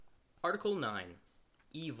Article 9,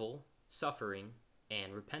 Evil, Suffering,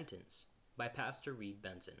 and Repentance by Pastor Reed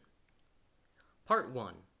Benson. Part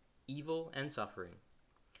 1, Evil and Suffering.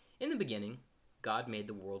 In the beginning, God made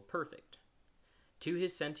the world perfect. To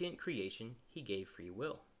his sentient creation, he gave free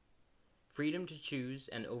will. Freedom to choose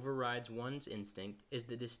and overrides one's instinct is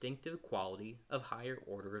the distinctive quality of higher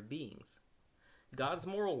order of beings. God's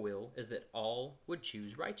moral will is that all would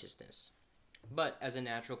choose righteousness. But as a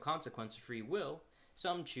natural consequence of free will,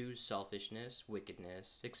 some choose selfishness,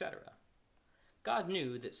 wickedness, etc. God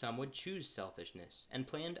knew that some would choose selfishness and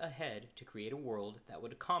planned ahead to create a world that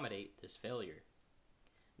would accommodate this failure.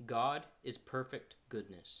 God is perfect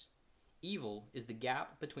goodness. Evil is the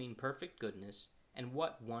gap between perfect goodness and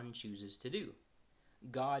what one chooses to do.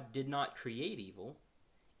 God did not create evil.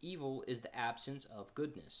 Evil is the absence of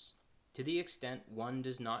goodness. To the extent one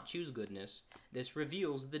does not choose goodness, this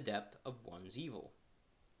reveals the depth of one's evil.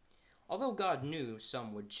 Although God knew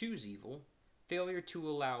some would choose evil, failure to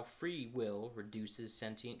allow free will reduces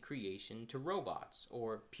sentient creation to robots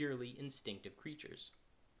or purely instinctive creatures.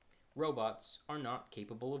 Robots are not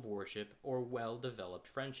capable of worship or well-developed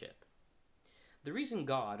friendship. The reason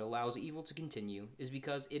God allows evil to continue is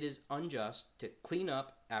because it is unjust to clean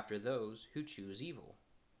up after those who choose evil.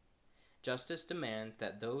 Justice demands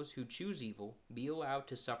that those who choose evil be allowed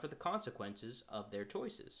to suffer the consequences of their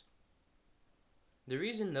choices. The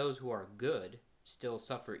reason those who are good still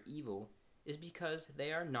suffer evil is because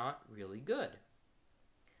they are not really good.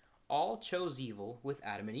 All chose evil with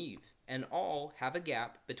Adam and Eve, and all have a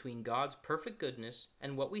gap between God's perfect goodness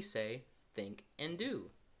and what we say, think, and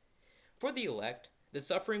do. For the elect, the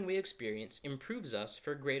suffering we experience improves us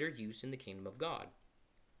for greater use in the kingdom of God.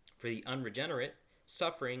 For the unregenerate,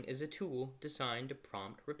 suffering is a tool designed to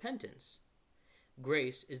prompt repentance.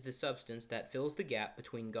 Grace is the substance that fills the gap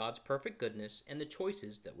between God's perfect goodness and the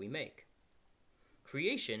choices that we make.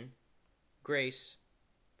 Creation, grace,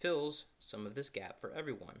 fills some of this gap for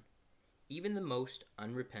everyone, even the most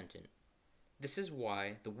unrepentant. This is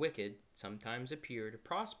why the wicked sometimes appear to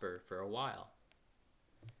prosper for a while.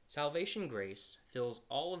 Salvation grace fills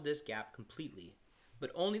all of this gap completely,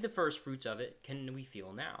 but only the first fruits of it can we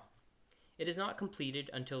feel now. It is not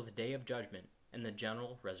completed until the day of judgment and the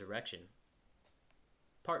general resurrection.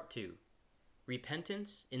 Part 2.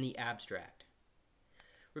 Repentance in the abstract.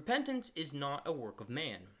 Repentance is not a work of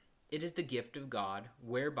man. It is the gift of God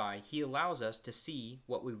whereby he allows us to see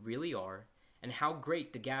what we really are and how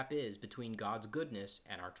great the gap is between God's goodness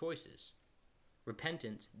and our choices.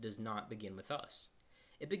 Repentance does not begin with us.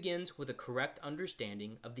 It begins with a correct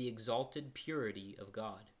understanding of the exalted purity of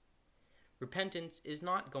God. Repentance is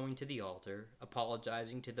not going to the altar,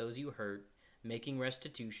 apologizing to those you hurt, making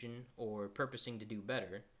restitution, or purposing to do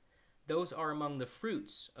better. Those are among the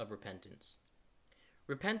fruits of repentance.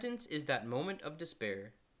 Repentance is that moment of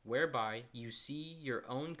despair whereby you see your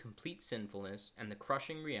own complete sinfulness and the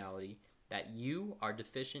crushing reality that you are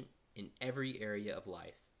deficient in every area of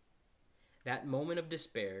life. That moment of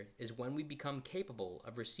despair is when we become capable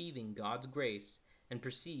of receiving God's grace and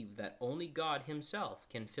perceive that only God himself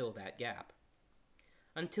can fill that gap.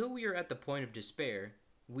 Until we are at the point of despair,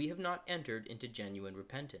 we have not entered into genuine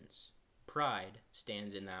repentance. Pride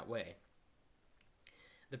stands in that way.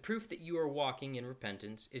 The proof that you are walking in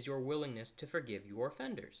repentance is your willingness to forgive your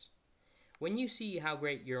offenders. When you see how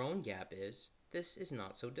great your own gap is, this is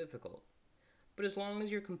not so difficult. But as long as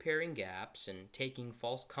you're comparing gaps and taking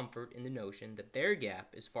false comfort in the notion that their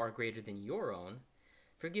gap is far greater than your own,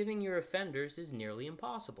 forgiving your offenders is nearly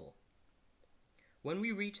impossible. When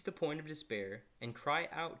we reach the point of despair and cry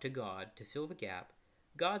out to God to fill the gap,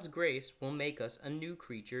 God's grace will make us a new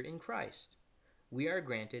creature in Christ. We are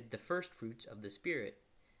granted the first fruits of the Spirit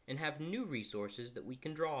and have new resources that we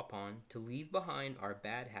can draw upon to leave behind our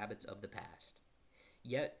bad habits of the past.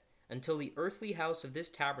 Yet, until the earthly house of this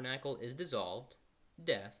tabernacle is dissolved,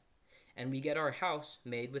 death, and we get our house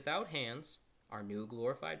made without hands, our new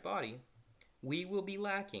glorified body, we will be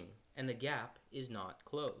lacking, and the gap is not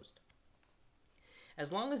closed.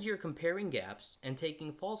 As long as you're comparing gaps and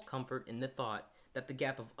taking false comfort in the thought that the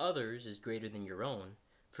gap of others is greater than your own,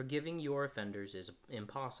 forgiving your offenders is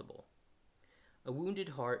impossible. A wounded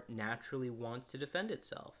heart naturally wants to defend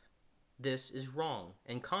itself. This is wrong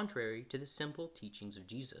and contrary to the simple teachings of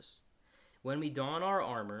Jesus. When we don our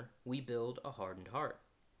armor, we build a hardened heart.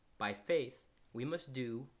 By faith, we must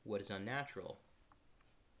do what is unnatural.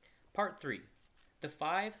 Part 3. The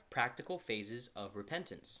 5 practical phases of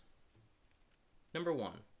repentance. Number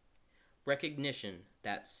 1. Recognition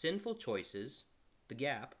that sinful choices, the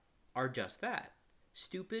gap, are just that,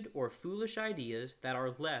 stupid or foolish ideas that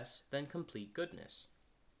are less than complete goodness.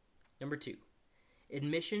 Number 2.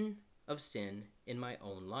 Admission of sin in my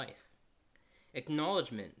own life.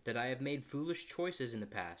 Acknowledgement that I have made foolish choices in the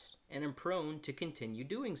past and am prone to continue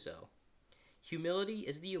doing so. Humility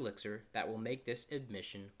is the elixir that will make this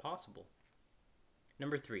admission possible.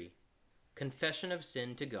 Number 3. Confession of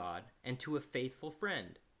sin to God and to a faithful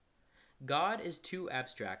friend. God is too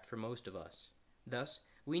abstract for most of us. Thus,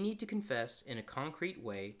 we need to confess in a concrete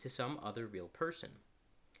way to some other real person.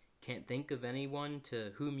 Can't think of anyone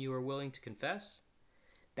to whom you are willing to confess?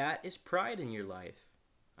 That is pride in your life.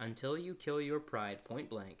 Until you kill your pride point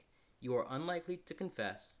blank, you are unlikely to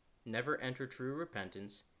confess, never enter true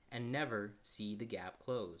repentance, and never see the gap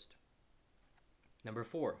closed. Number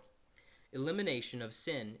 4. Elimination of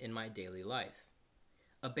sin in my daily life.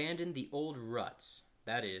 Abandon the old ruts,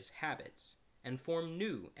 that is, habits, and form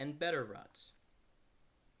new and better ruts.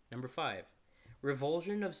 Number 5.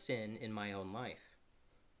 Revulsion of sin in my own life.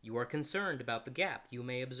 You are concerned about the gap you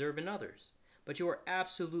may observe in others, but you are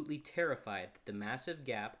absolutely terrified that the massive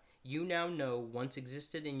gap you now know once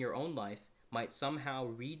existed in your own life might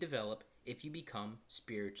somehow redevelop if you become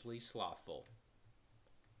spiritually slothful.